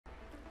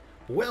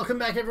Welcome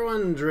back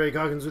everyone, Drake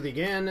Hawkins with you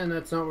again, and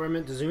that's not where I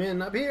meant to zoom in,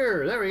 up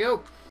here, there we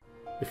go.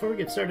 Before we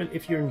get started,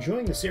 if you're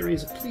enjoying the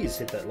series, please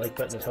hit that like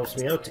button, it helps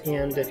me out,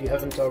 and if you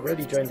haven't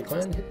already joined the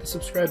clan, hit the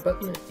subscribe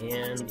button,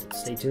 and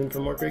stay tuned for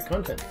more great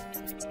content.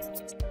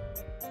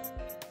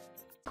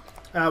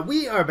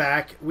 We are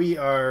back. We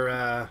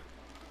are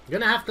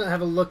gonna have to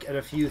have a look at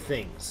a few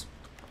things.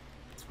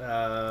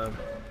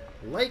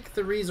 Like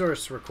the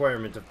resource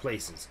requirement of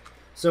places.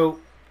 So,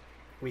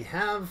 we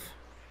have...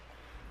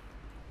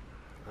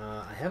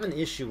 I have an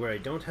issue where I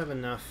don't have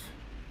enough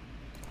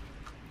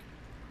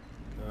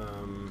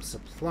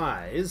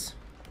supplies.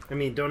 I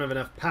mean, don't have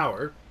enough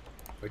power.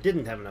 Or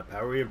didn't have enough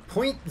power. We're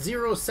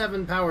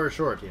 0.07 power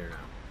short here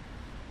now.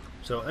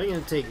 So I'm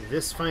going to take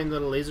this fine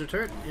little laser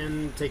turret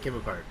and take him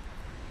apart.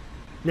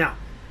 Now,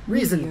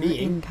 reason Meteor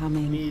being...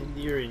 incoming.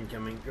 Meteor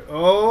incoming.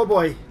 Oh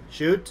boy.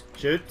 Shoot.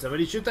 Shoot.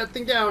 Somebody shoot that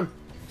thing down.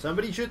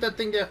 Somebody shoot that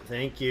thing down.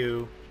 Thank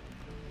you.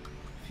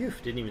 Phew.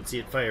 Didn't even see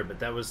it fire, but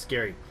that was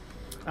scary.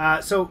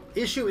 So,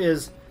 issue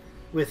is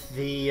with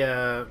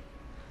the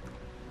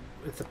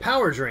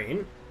power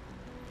drain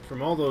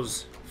from all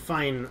those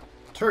fine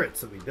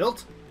turrets that we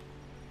built.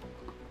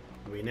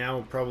 We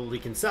now probably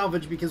can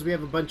salvage because we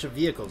have a bunch of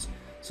vehicles.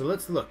 So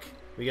let's look.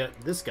 We got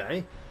this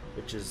guy,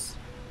 which is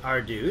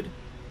our dude.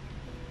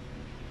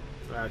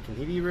 Can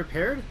he be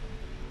repaired?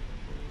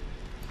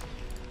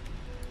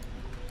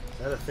 Is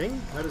that a thing?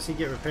 How does he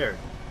get repaired?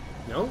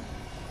 No?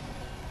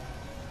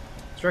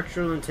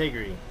 Structural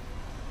integrity.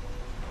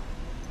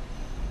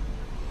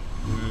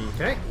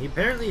 Okay,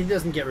 apparently he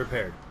doesn't get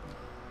repaired.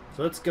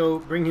 So let's go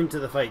bring him to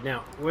the fight.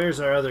 Now, where's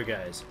our other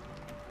guys?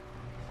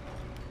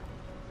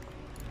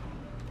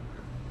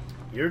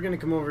 You're gonna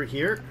come over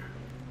here.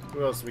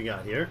 Who else we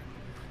got here?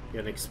 You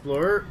got an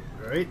explorer.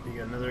 Alright, you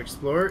got another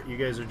explorer. You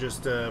guys are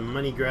just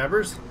money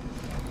grabbers.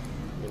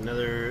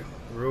 Another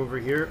rover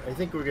here. I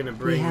think we're gonna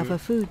bring we have a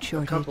food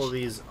shortage. A couple of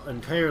these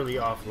entirely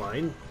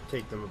offline.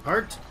 Take them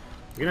apart.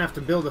 You're gonna have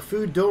to build a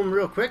food dome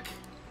real quick.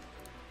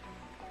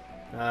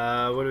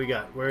 What do we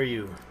got? Where are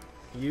you?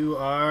 You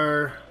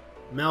are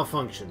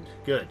malfunctioned.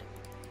 Good.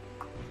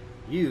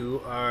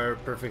 You are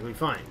perfectly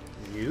fine.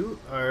 You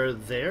are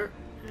there,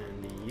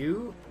 and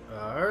you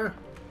are...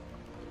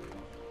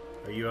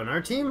 Are you on our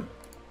team?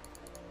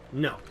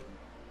 No.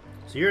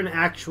 So you're an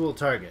actual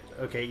target.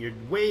 Okay, you're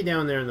way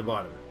down there in the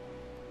bottom.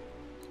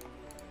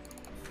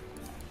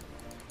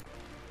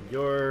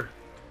 You're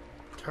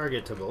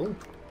targetable.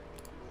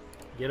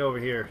 Get over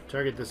here.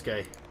 Target this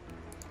guy.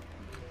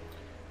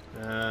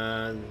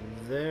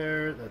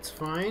 There, that's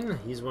fine.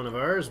 He's one of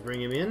ours.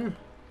 Bring him in.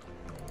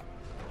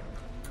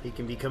 He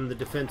can become the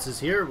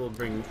defenses here. We'll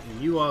bring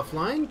you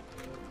offline.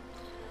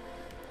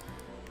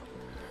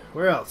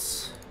 Where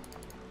else?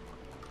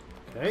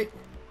 Okay.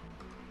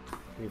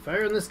 Can we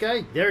fire on this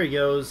guy? There he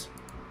goes.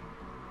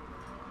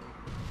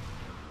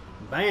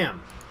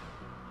 Bam.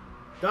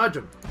 Dodge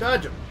him.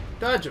 Dodge him.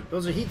 Dodge him.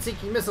 Those are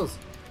heat-seeking missiles.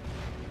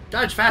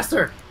 Dodge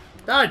faster.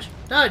 Dodge.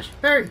 Dodge.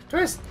 Parry.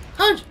 Twist.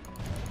 Dodge.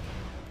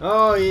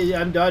 Oh,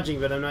 yeah, I'm dodging,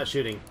 but I'm not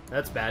shooting.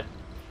 That's bad.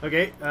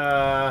 Okay,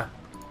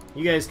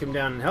 you guys come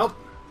down and help.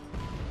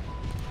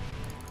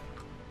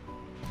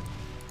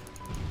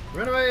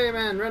 Run away,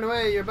 man, run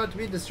away. You're about to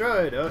be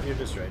destroyed. Oh, you're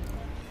destroyed.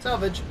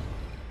 Salvage.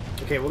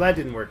 Okay, well, that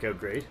didn't work out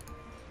great.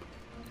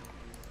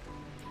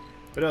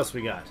 What else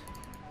we got?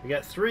 We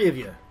got 3 of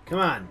you. Come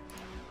on.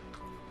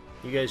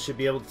 You guys should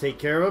be able to take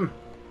care of them.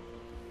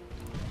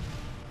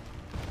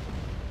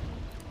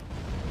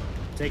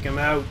 Take them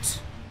out.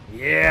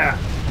 Yeah.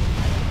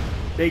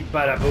 Big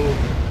bada boom.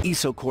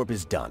 ESOcorp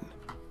is done.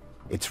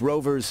 Its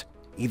rovers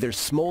either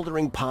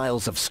smoldering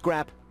piles of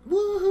scrap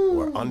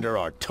or under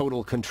our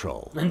total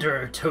control. Under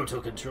our total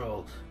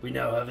control. We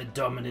now have a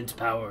dominant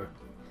power.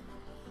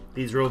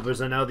 These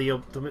rovers are now the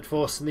ultimate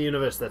force in the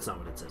universe. That's not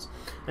what it says.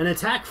 An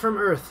attack from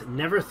Earth.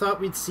 Never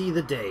thought we'd see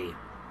the day.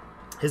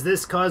 Has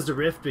this caused a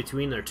rift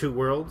between our 2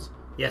 worlds?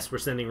 Yes, we're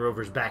sending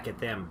rovers back at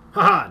them.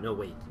 Haha! No,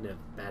 wait. No,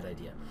 bad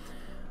idea.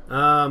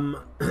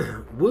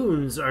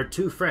 Wounds are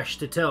too fresh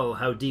to tell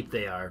how deep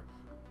they are.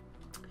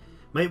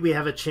 Might we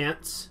have a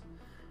chance?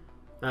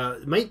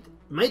 Might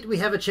we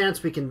have a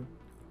chance we can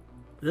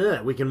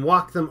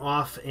walk them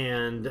off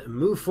and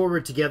move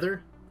forward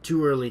together?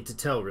 Too early to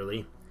tell,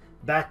 really.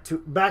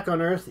 Back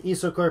on Earth,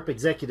 ESOcorp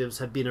executives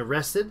have been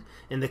arrested,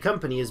 and the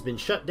company has been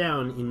shut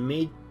down in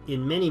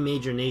many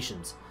major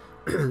nations.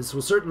 This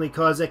will certainly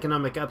cause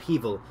economic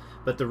upheaval,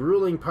 but the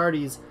ruling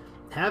parties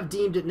have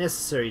deemed it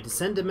necessary to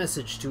send a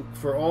message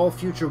for all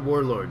future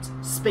warlords.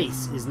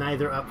 Space is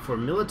neither up for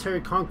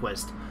military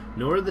conquest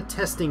nor the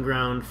testing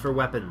ground for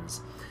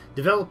weapons.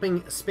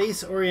 Developing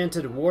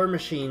space-oriented war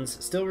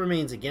machines still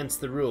remains against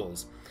the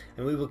rules,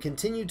 and we will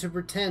continue to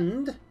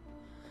pretend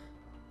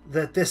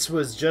that this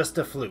was just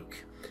a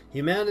fluke.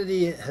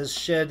 Humanity has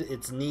shed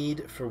its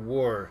need for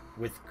war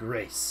with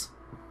grace.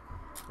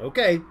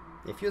 Okay,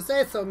 if you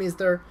say so,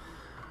 mister.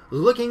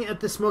 Looking at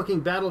the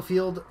smoking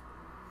battlefield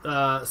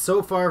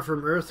so far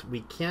from Earth, we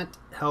can't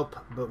help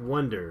but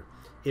wonder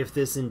if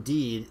this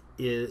indeed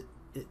is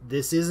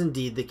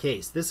the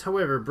case. This,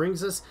 however,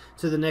 brings us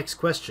to the next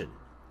question.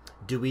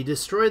 Do we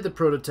destroy the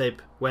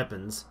prototype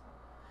weapons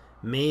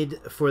made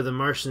for the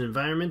Martian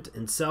environment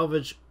and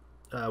salvage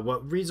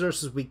what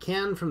resources we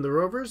can from the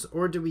rovers,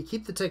 or do we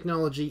keep the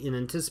technology in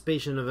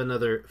anticipation of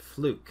another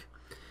fluke?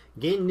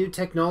 Gain new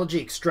technology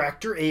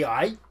extractor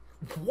AI?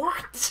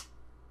 What?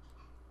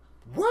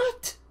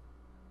 What?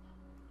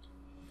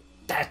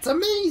 That's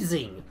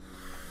amazing!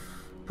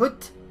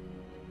 Put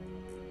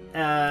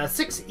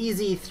 6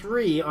 easy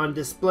 3 on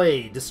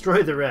display.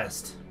 Destroy the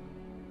rest.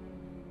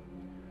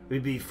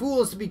 We'd be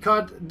fools to be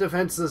caught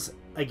defenseless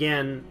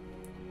again.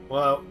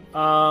 Well,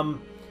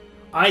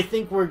 I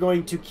think we're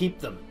going to keep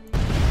them.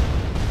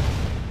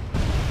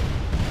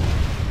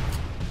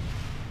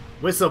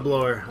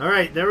 Whistleblower.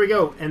 Alright, there we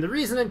go. And the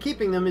reason I'm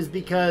keeping them is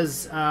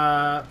because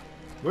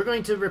we're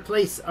going to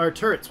replace our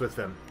turrets with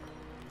them.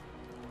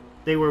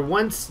 They were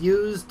once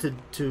used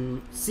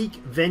to seek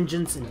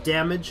vengeance and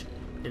damage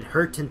and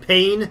hurt and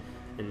pain,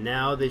 and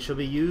now they shall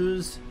be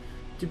used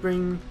to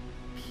bring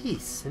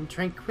peace and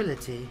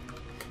tranquility.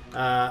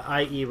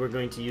 I.e., we're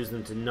going to use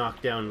them to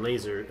knock down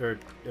laser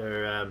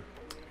or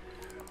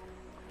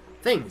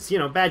things, you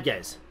know, bad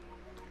guys.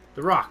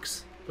 The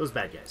rocks, those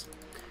bad guys.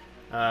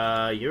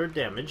 You're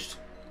damaged.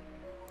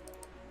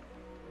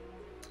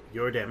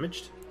 You're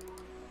damaged.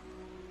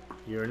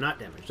 You're not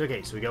damaged.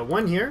 Okay, so we got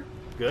one here.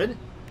 Good.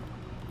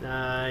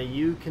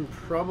 You can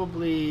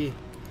probably...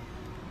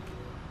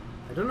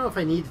 I don't know if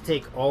I need to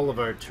take all of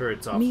our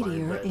turrets offline.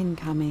 Meteor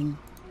incoming.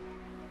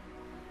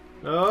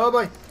 Oh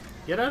boy!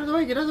 Get out of the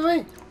way! Get out of the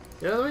way!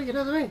 Get out of the way! Get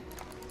out of the way!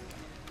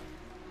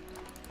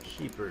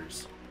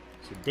 Sheepers.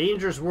 It's a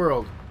dangerous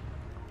world.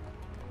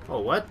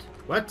 Oh, what?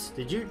 What?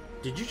 Did you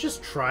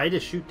just try to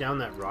shoot down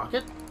that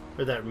rocket?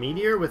 Or that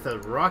meteor with a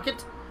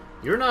rocket?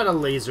 You're not a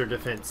laser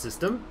defense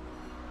system.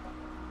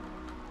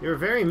 You're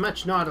very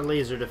much not a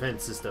laser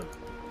defense system.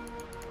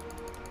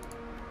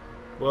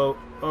 Whoa.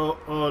 Oh,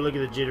 look at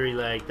the jittery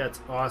lag. That's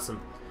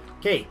awesome.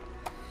 Okay.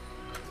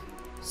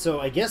 So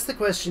I guess the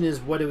question is,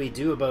 what do we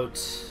do about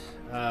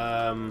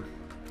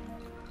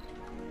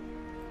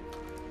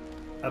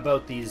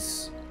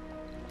these...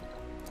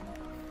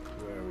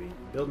 Where are we?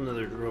 Build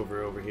another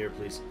rover over here,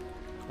 please.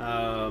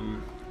 What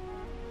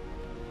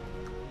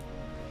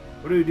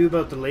do we do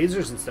about the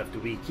lasers and stuff? Do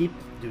we keep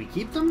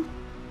them?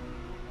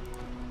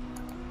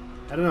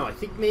 I don't know. I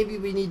think maybe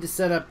we need to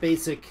set up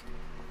basic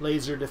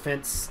laser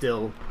defense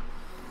still.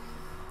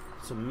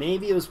 So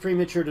maybe it was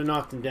premature to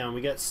knock them down.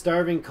 We got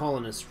starving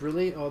colonists.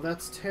 Really? Oh,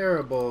 that's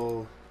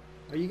terrible.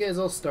 Are you guys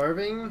all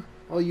starving?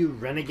 All you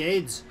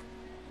renegades?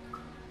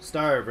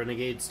 Starve,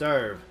 renegade,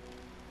 starve.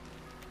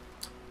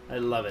 I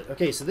love it.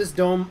 Okay, so this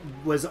dome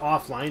was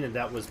offline, and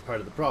that was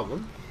part of the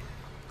problem,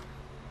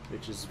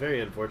 which is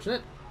very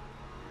unfortunate.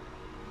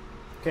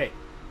 Okay.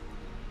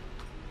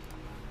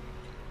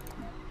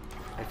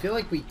 I feel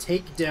like we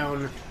take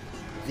down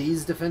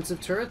these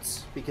defensive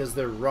turrets because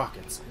they're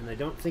rockets, and I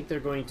don't think they're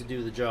going to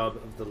do the job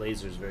of the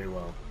lasers very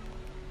well.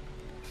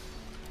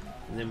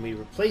 And then we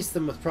replace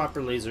them with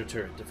proper laser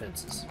turret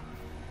defenses.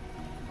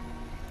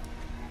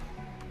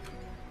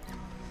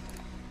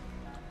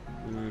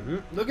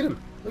 Look at him!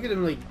 Look at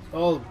him, like,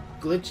 all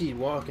glitchy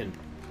walking.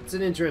 It's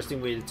an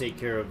interesting way to take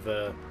care of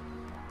the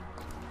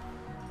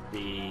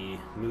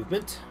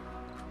movement.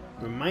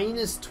 We're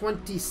minus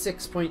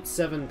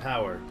 26.7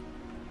 power.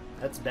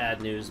 That's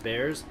bad news,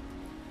 bears.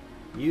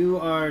 You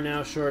are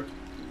now short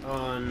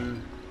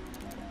on...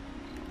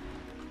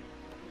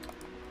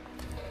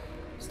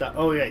 Stop.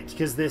 Oh, right,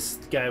 because this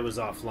guy was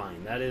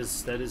offline. That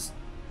is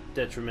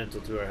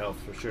detrimental to our health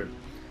for sure.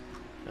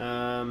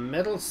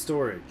 Metal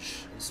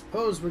storage. I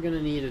suppose we're going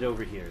to need it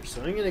over here.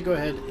 So I'm going to go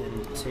ahead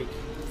and take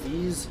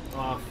these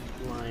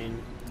offline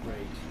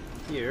right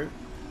here.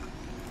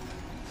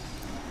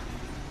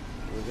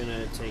 We're going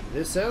to take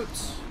this out.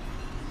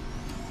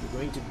 We're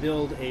going to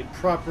build a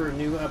proper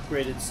new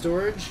upgraded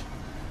storage.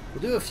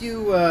 We'll do a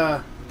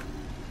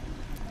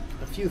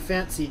few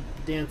fancy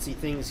dancy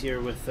things here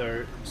with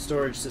our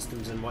storage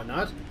systems and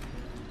whatnot.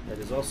 That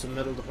is also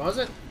metal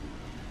deposit.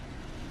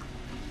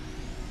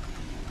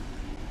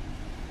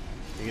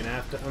 You're gonna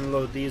have to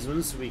unload these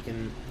ones so we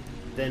can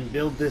then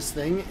build this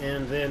thing,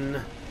 and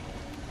then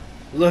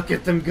look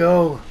at them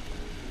go.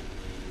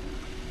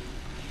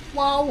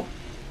 Wow!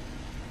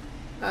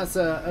 That's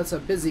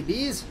a busy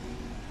bees.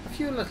 A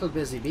few little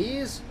busy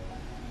bees.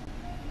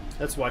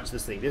 Let's watch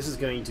this thing. This is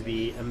going to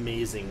be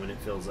amazing when it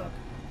fills up.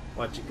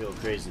 Watch it go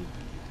crazy.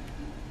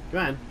 Come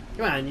on.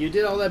 Come on. You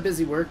did all that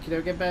busy work. You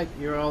know, get back.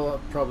 You're all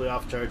probably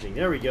off charging.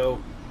 There we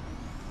go.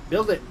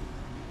 Build it.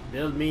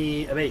 Build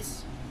me a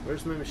base.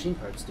 Where's my machine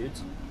parts,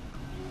 dudes?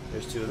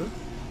 There's two of them.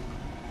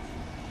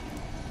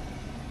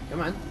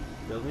 Come on.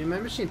 Build me my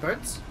machine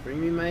parts. Bring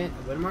me my...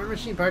 one more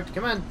machine part.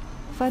 Come on.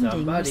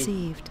 Funding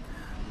received.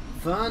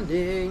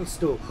 Funding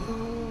stole.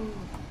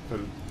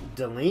 From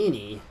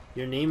Delaney.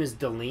 Your name is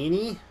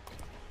Delaney?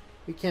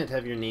 We can't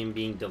have your name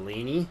being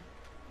Delaney.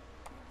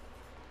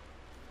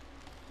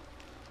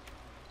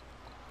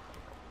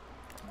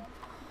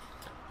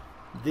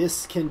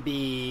 This can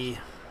be...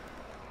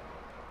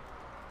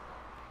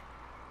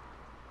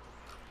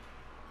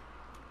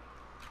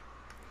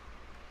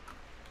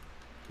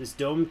 This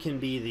dome can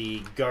be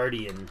the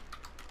guardian.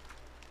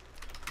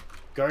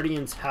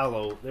 Guardian's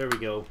Hallow. There we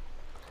go.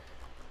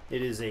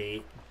 It is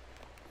a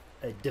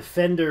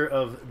defender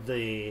of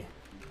the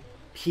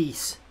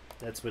peace.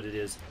 That's what it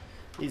is.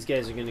 These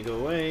guys are going to go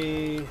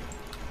away.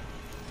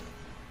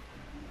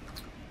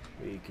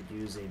 We could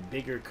use a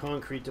bigger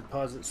concrete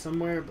deposit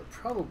somewhere, but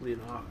probably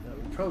that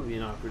would probably be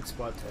an awkward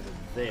spot to have it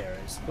there,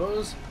 I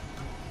suppose.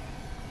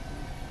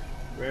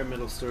 Rare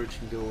metal storage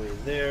can go away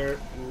there.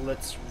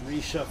 Let's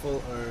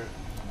reshuffle our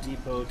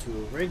depot to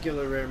a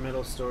regular rare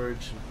metal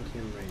storage and put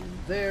him right in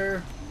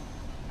there.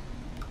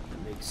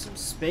 That makes some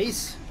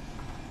space.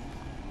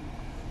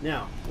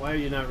 Now, why are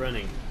you not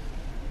running?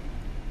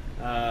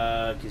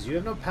 Because you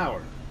have no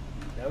power.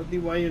 That would be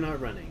why you're not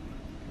running.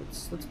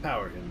 Let's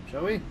power him,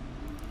 shall we?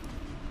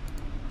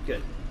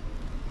 Good.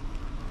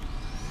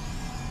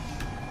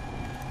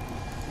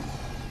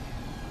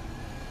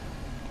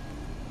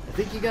 I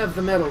think you got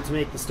the metal to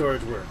make the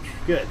storage work.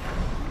 Good.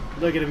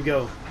 Look at him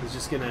go. He's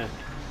just gonna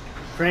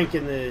crank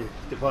in the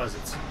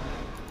deposits.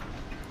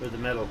 Or the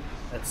metal.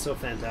 That's so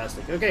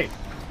fantastic. Okay.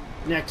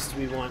 Next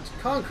we want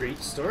concrete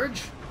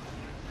storage.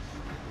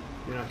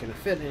 You're not gonna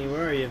fit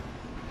anywhere, are you?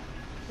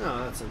 Oh,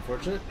 that's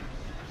unfortunate.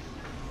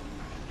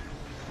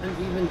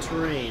 Uneven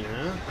terrain,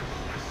 huh?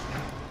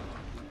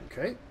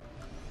 Okay.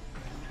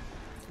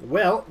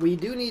 Well, we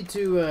do need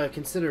to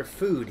consider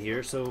food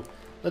here, so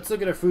let's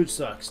look at our food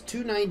stocks.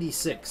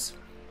 296.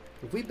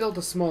 If we built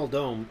a small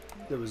dome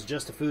that was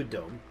just a food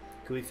dome,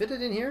 could we fit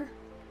it in here?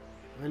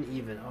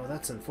 Uneven. Oh,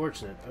 that's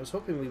unfortunate. I was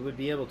hoping we would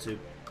be able to.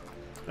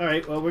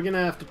 Alright, well, we're going to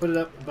have to put it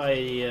up by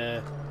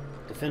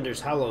Defender's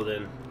Hollow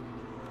then.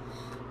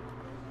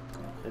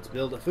 Let's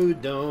build a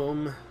food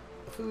dome.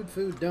 A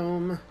food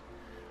dome.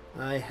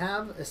 I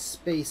have a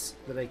space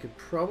that I could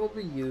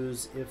probably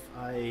use if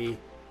I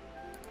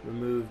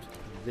removed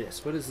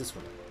this. What is this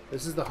one?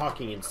 This is the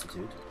Hawkins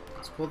Institute.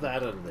 Let's pull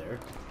that out of there.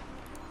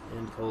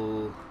 And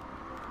pull...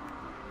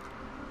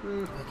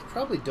 I could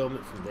probably dome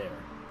it from there.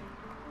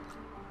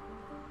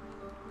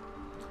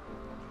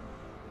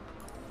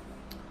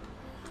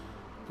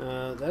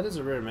 That is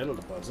a rare metal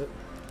deposit.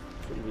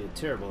 Wouldn't be a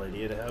terrible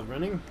idea to have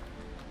running.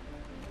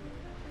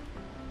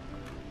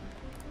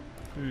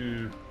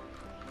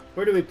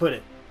 Where do we put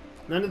it?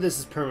 None of this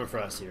is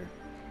permafrost here.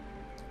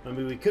 I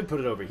mean, we could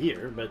put it over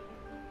here, but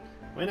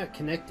why not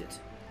connect it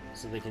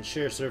so they can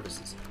share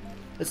services?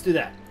 Let's do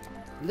that.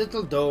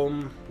 Little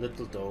dome,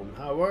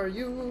 how are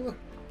you?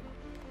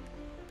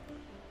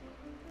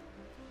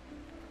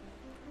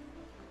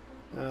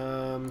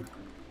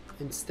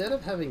 Instead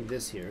of having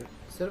this here,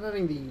 instead of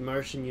having the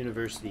Martian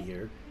University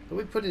here, but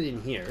we put it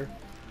in here.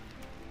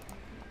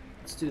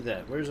 Let's do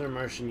that. Where's our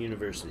Martian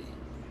University?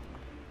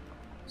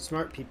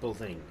 Smart people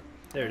thing.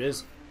 There it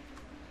is.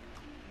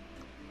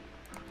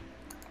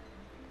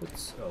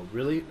 What's... Oh,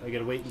 really? I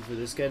gotta wait for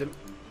this guy to...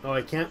 Oh,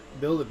 I can't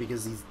build it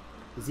because he's...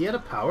 Is he out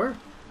of power?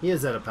 He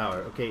is out of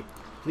power. Okay,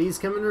 please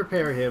come and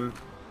repair him.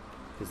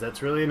 Because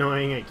that's really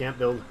annoying. I can't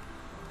build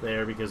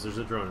there because there's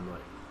a drone in the way.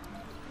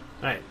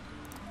 Alright.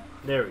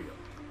 There we go.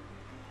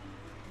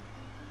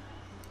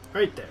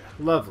 Right there.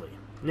 Lovely.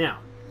 Now,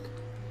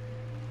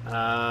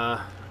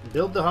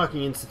 build the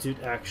Hawking Institute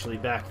actually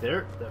back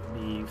there. That would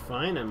be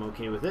fine. I'm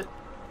okay with it.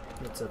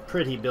 It's a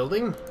pretty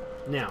building.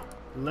 Now,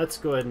 let's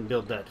go ahead and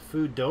build that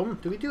food dome.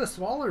 Do we do a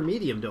small or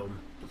medium dome?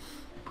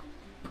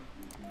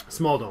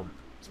 Small dome.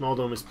 Small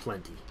dome is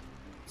plenty.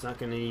 It's not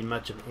going to need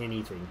much of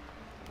anything.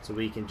 So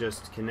we can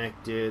just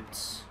connect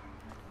it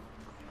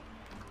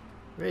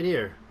right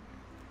here.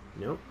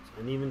 Nope.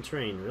 Uneven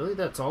terrain. Really?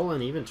 That's all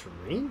uneven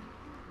terrain?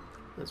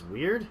 That's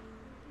weird.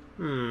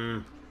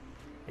 I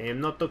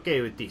am not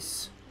okay with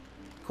this.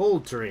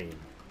 Cold terrain.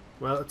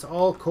 Well, it's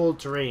all cold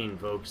terrain,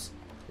 folks.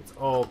 It's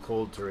all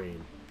cold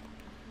terrain.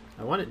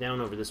 I want it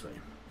down over this way.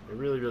 I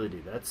really, really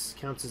do. That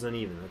counts as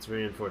uneven. That's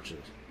very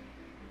unfortunate.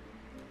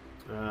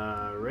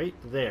 Right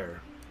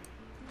there.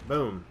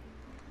 Boom.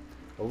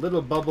 A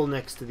little bubble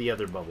next to the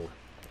other bubble.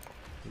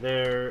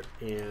 There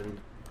and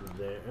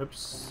there.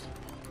 Oops.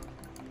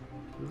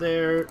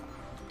 There.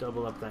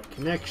 Double up that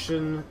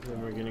connection.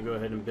 Then we're going to go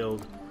ahead and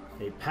build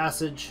a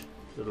passage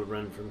that'll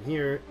run from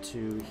here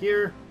to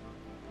here.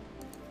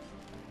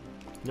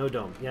 No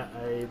dome. Yeah,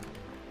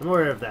 I'm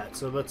aware of that,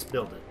 so let's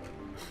build it.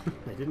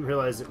 I didn't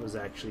realize it was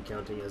actually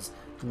counting as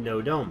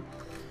no dome.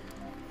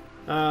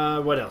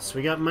 What else?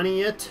 We got money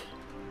yet?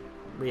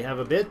 We have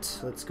a bit.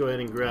 Let's go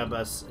ahead and grab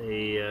us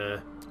a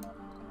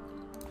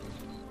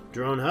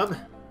drone hub.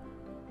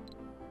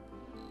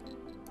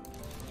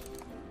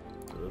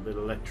 A little bit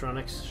of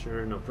electronics,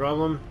 sure, no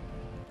problem.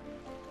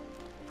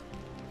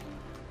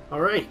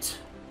 Alright.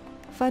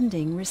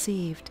 Funding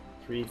received.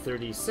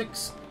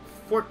 336.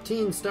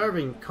 14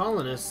 starving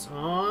colonists.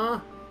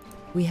 Aww.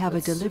 We have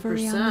a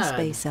delivery on the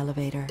space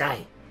elevator.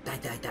 Die. Die,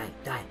 die, die,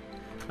 die.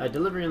 A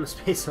delivery on the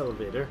space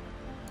elevator.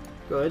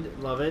 Good.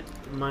 Love it.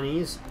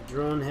 Monies.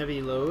 Drone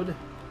heavy load.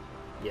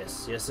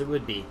 Yes, yes it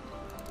would be.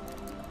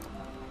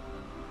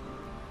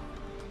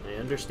 I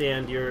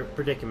understand your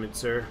predicament,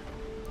 sir.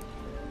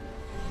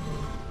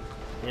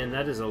 And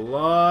that is a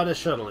lot of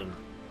shuttling.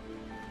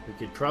 We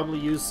could probably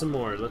use some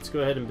more. Let's go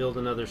ahead and build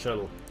another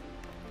shuttle.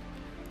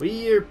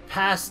 We are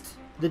past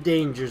the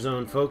danger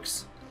zone,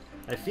 folks.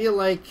 I feel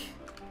like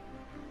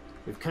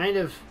we've kind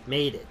of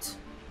made it.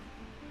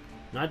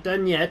 Not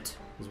done yet,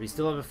 because we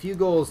still have a few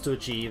goals to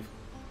achieve,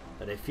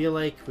 but I feel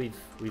like we've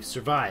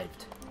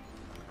survived.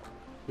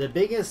 The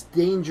biggest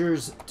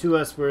dangers to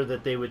us were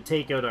that they would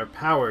take out our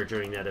power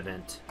during that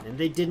event, and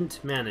they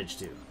didn't manage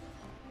to.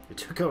 They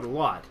took out a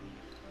lot.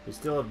 We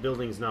still have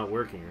buildings not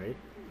working, right?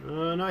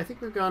 No, I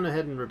think we've gone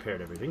ahead and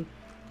repaired everything.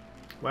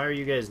 Why are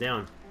you guys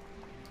down?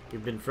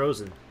 You've been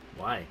frozen.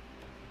 Why?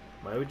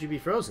 Why would you be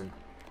frozen?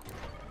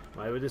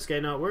 Why would this guy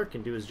not work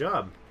and do his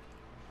job?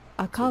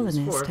 A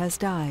colonist has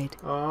died.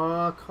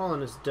 Aw, a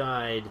colonist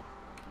died.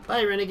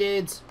 Bye,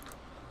 renegades.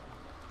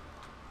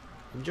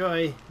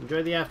 Enjoy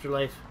the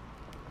afterlife.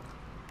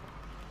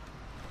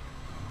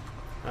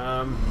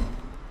 And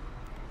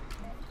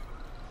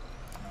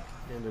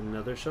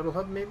another shuttle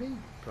hub, maybe?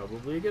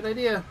 Probably a good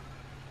idea.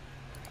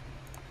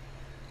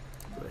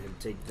 Go ahead and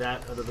take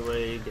that out of the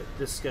way, get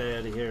this guy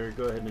out of here,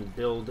 go ahead and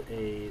build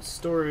a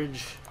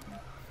storage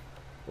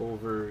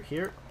over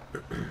here.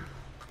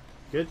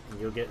 Good, and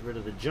you'll get rid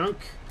of the junk.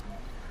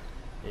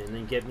 And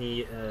then get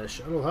me a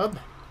shuttle hub.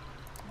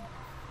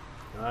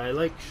 I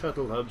like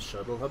shuttle hubs.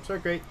 Shuttle hubs are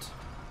great.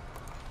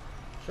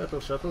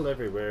 Shuttle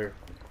everywhere.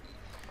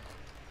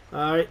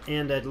 Alright,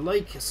 and I'd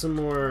like some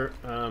more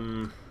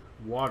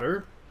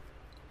water.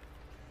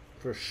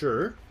 For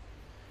sure.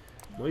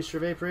 Moisture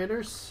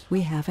evaporators.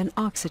 We have an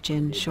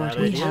oxygen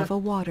shortage. We have a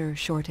water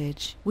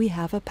shortage. We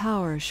have a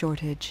power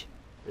shortage.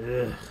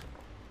 Ugh.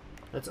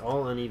 That's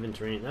all uneven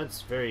terrain.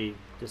 That's very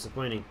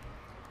disappointing.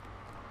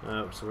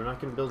 So we're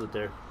not going to build it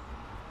there.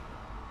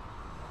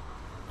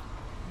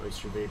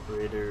 Moisture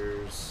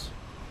evaporators.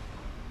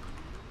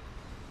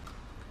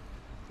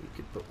 We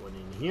could put one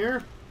in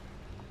here.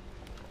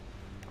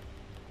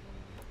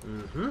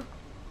 Mm-hmm.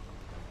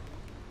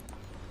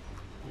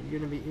 Are you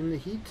going to be in the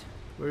heat?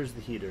 Where's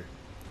the heater?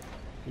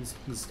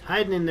 He's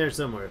hiding in there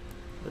somewhere.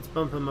 Let's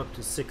bump him up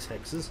to 6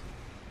 hexes.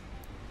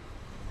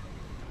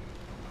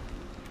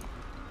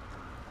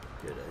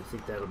 Good, I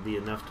think that'll be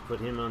enough to put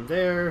him on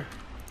there.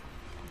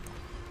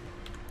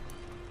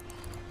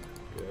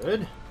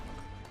 Good.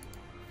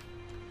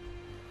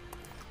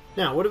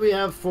 Now, what do we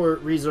have for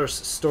resource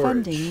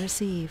storage? Funding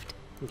received.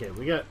 Okay,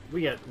 we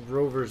got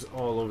rovers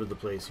all over the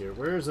place here.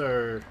 Where's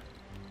our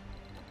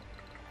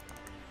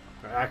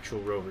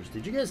actual rovers?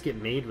 Did you guys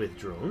get made with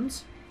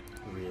drones?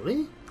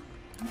 Really?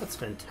 That's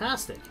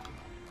fantastic.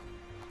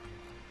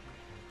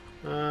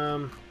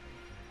 Somewhere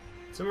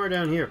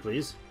down here,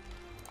 please.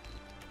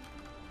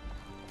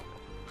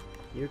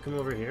 You come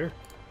over here.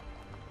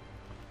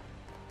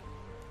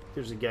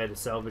 There's a guy to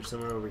salvage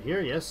somewhere over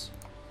here, yes.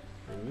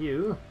 And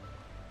you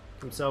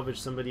come salvage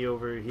somebody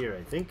over here,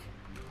 I think.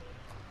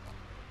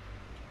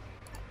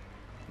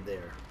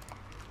 There.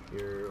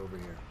 You're over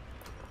here.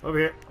 Over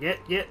here.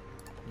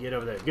 Get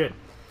over there. Good.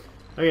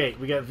 Okay,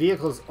 we got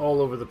vehicles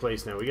all over the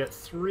place now. We got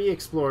 3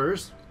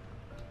 explorers.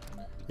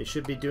 They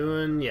should be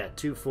doing, yeah,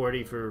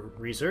 240 for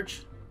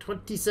research.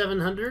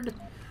 2,700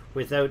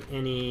 without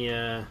any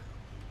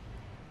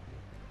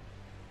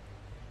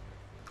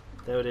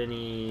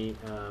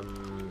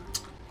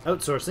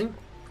outsourcing.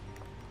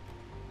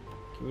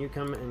 Can you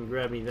come and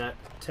grab me that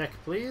tech,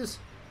 please?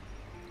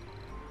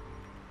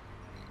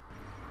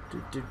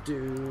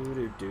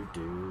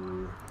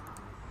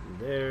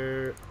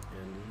 There,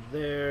 and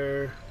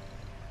there,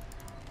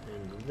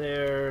 and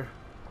there.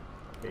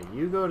 Okay,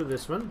 you go to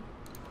this one.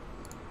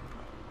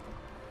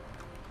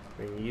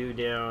 Bring you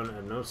down, I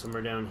don't know,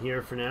 somewhere down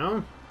here for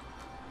now.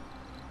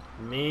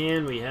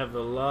 Man, we have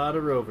a lot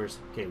of rovers.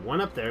 Okay, 1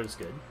 up there, that's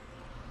good.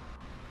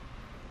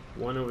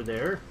 1 over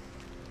there.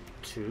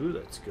 2,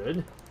 that's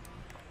good.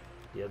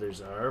 The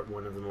others are,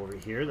 1 of them over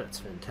here, that's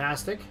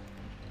fantastic.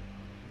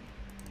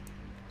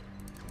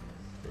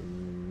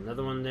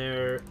 Another one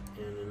there,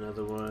 and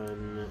another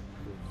one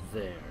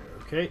there.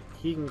 Okay,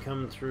 he can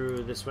come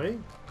through this way.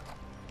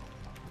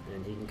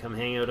 And he can come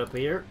hang out up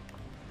here.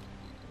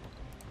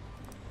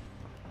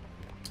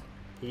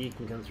 He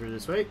can come through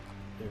this way.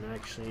 And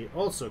actually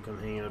also come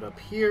hang out up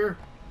here.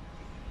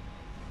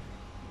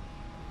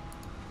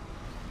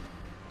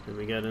 Then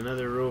we got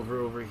another rover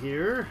over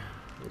here.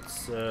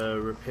 Let's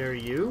repair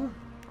you.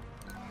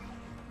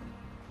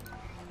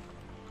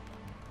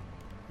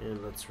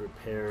 And let's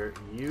repair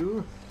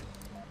you.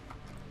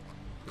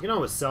 We can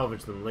always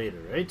salvage them later,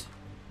 right?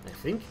 I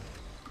think.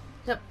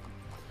 Yep.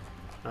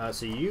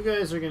 So you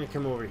guys are going to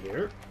come over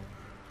here.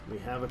 We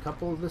have a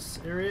couple of this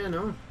area,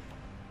 no?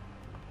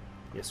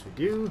 Yes, we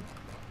do.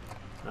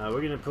 We're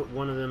going to put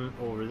one of them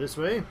over this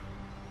way.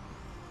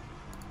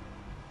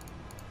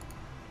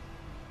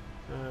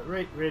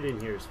 Right in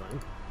here is fine.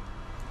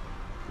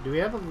 Do we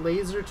have a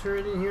laser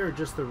turret in here, or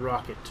just the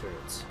rocket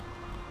turrets?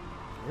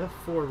 We have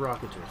 4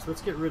 rocket turrets.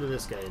 Let's get rid of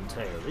this guy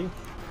entirely.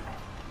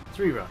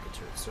 3 rocket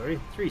turrets, sorry.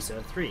 3,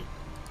 Seth, 3.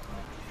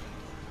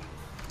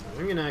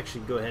 I'm going to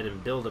actually go ahead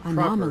and build a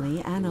proper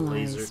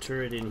laser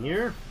turret in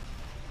here.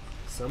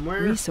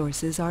 Somewhere.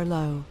 Resources are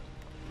low.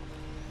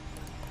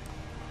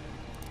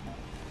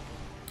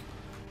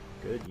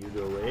 Good, you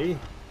go away.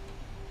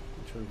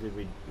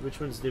 Which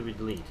ones did we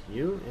delete?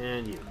 You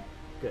and you.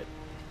 Good.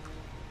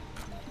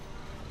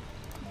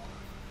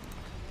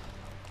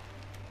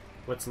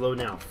 What's low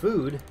now?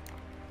 Food?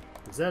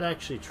 Is that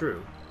actually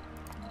true?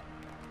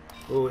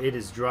 Oh, it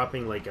is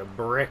dropping like a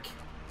brick.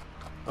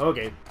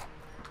 Okay.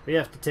 We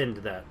have to tend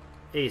to that.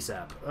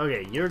 ASAP.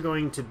 Okay, you're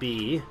going to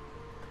be...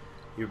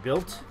 You're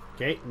built.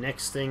 Okay,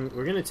 next thing...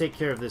 We're going to take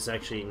care of this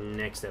actually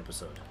next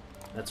episode.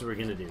 That's what we're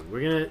going to do.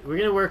 We're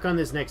gonna work on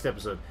this next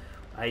episode.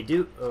 I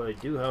do,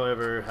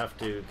 however, have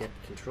to get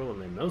control of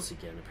my mouse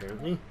again,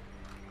 apparently.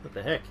 What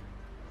the heck?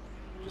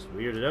 Just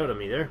weirded out on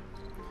me there.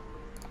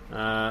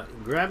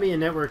 Grab me a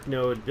network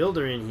node,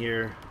 builder in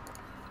here.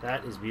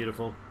 That is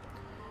beautiful.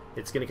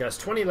 It's going to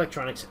cost 20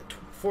 electronics,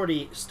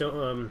 40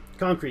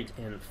 concrete,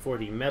 and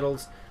 40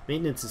 metals.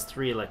 Maintenance is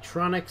 3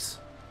 electronics.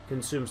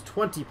 Consumes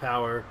 20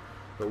 power,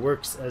 but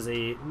works as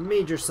a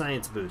major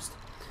science boost.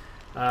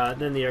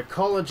 Then the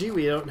arcology,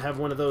 we don't have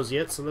one of those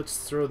yet, so let's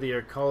throw the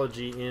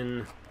arcology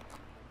in.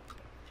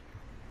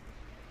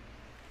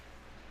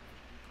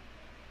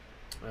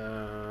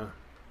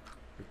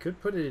 We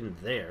could put it in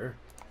there,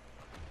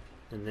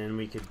 and then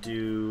we could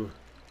do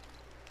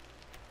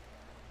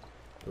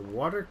the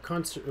water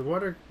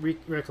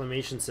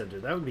reclamation center.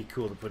 That would be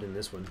cool to put in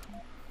this one,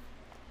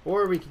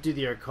 or we could do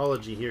the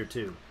arcology here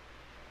too.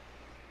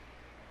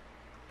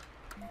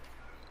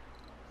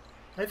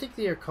 I think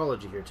the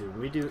arcology here too.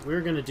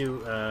 We're gonna do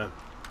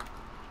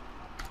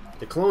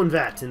the clone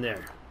vat in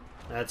there.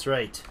 That's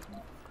right.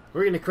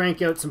 We're gonna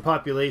crank out some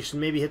population.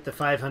 Maybe hit the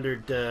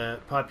 500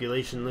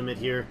 population limit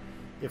here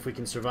if we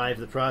can survive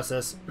the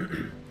process,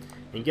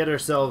 and get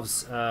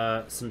ourselves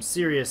some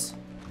serious.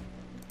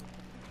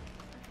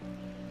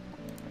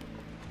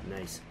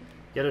 Nice.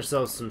 Get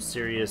ourselves some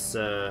serious.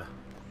 I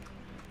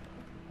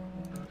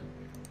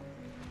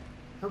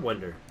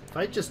wonder if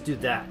I just do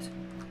that.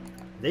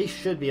 They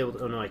should be able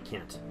to... Oh, no, I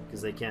can't.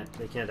 Because they can't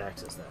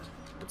access that.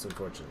 That's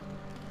unfortunate.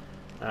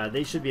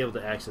 They should be able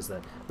to access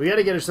that. We got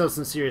to get ourselves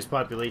some serious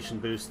population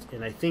boost,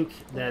 and I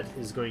think that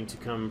is going to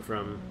come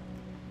from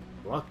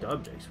blocked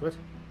objects. What?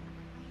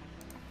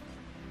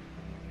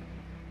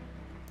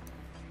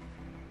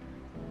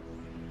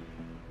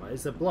 Why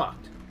is that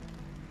blocked?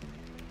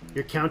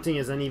 You're counting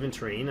as uneven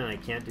terrain, and I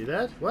can't do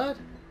that? What?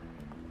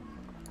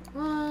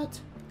 What?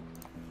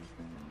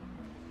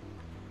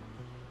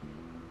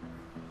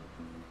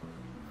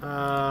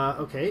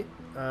 Okay.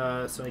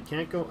 So I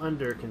can't go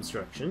under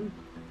construction.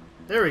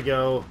 There we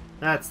go.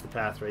 That's the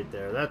path right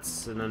there.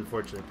 That's an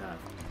unfortunate path.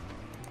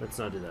 Let's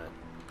not do that.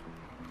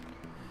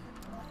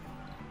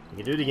 I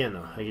can do it again,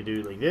 though. I can do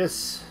it like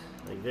this,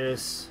 like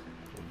this,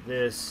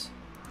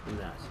 and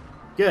that.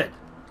 Good.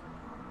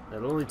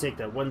 That'll only take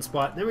that one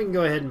spot. Then we can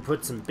go ahead and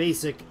put some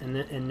basic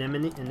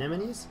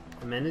amenities?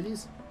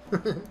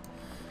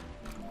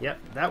 Yep,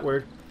 that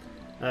word.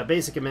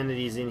 Basic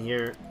amenities in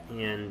here,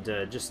 and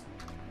just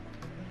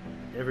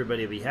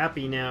everybody will be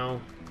happy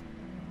now.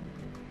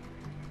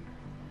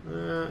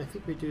 I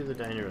think we do the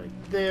diner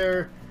like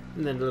there,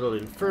 and then a little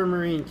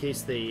infirmary in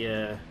case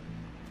they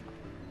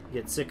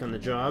get sick on the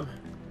job,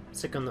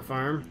 sick on the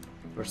farm,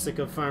 or sick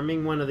of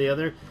farming, one or the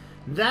other.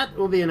 That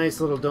will be a nice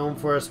little dome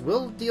for us.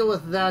 We'll deal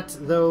with that,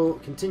 though,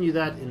 continue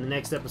that in the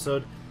next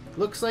episode.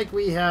 Looks like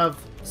we have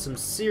some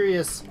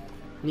serious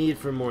need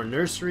for more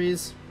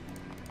nurseries.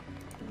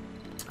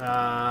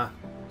 So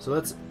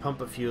let's pump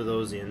a few of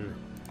those in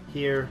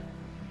here,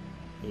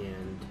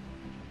 and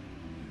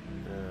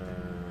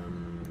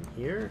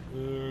here,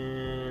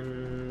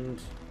 and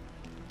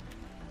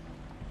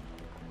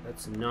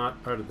that's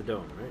not part of the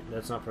dome, right?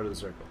 That's not part of the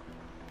circle.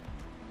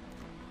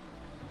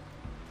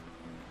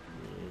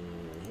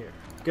 And here,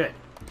 good.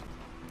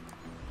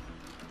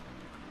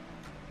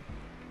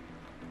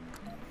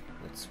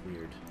 That's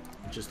weird.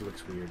 It just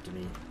looks weird to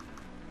me.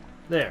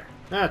 There,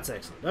 that's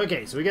excellent.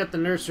 Okay, so we got the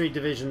nursery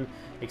division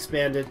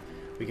expanded.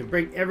 We can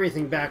bring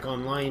everything back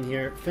online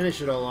here,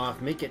 finish it all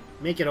off, make it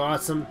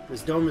awesome.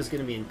 This dome is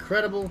going to be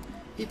incredible.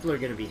 People are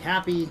going to be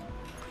happy,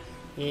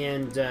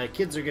 and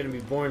kids are going to be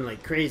born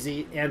like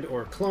crazy and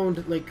or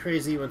cloned like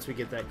crazy once we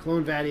get that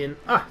clone vat in.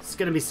 It's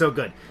going to be so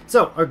good.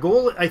 So our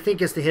goal, I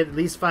think, is to hit at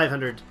least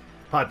 500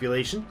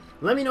 population.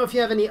 Let me know if you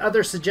have any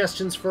other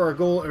suggestions for our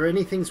goal or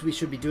any things we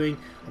should be doing.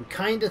 I'm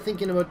kind of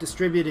thinking about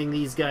distributing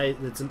these guys.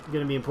 It's going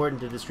to be important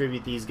to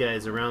distribute these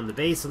guys around the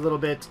base a little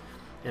bit.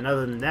 And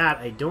other than that,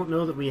 I don't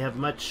know that we have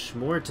much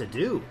more to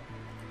do.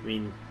 I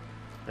mean,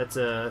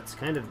 that's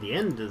kind of the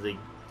end of the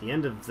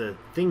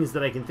things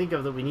that I can think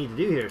of that we need to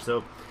do here.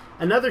 So,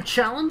 another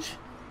challenge.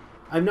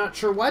 I'm not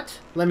sure what.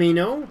 Let me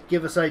know.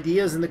 Give us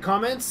ideas in the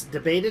comments.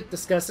 Debate it.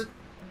 Discuss it.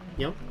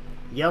 You know,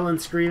 yell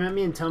and scream at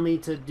me and tell me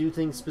to do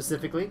things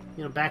specifically.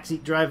 You know,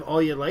 backseat drive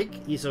all you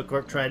like.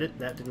 EsoCorp tried it.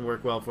 That didn't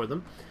work well for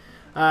them.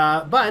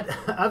 But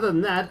other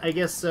than that, I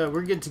guess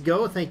we're good to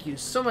go. Thank you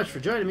so much for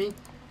joining me,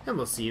 and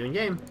we'll see you in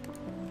game.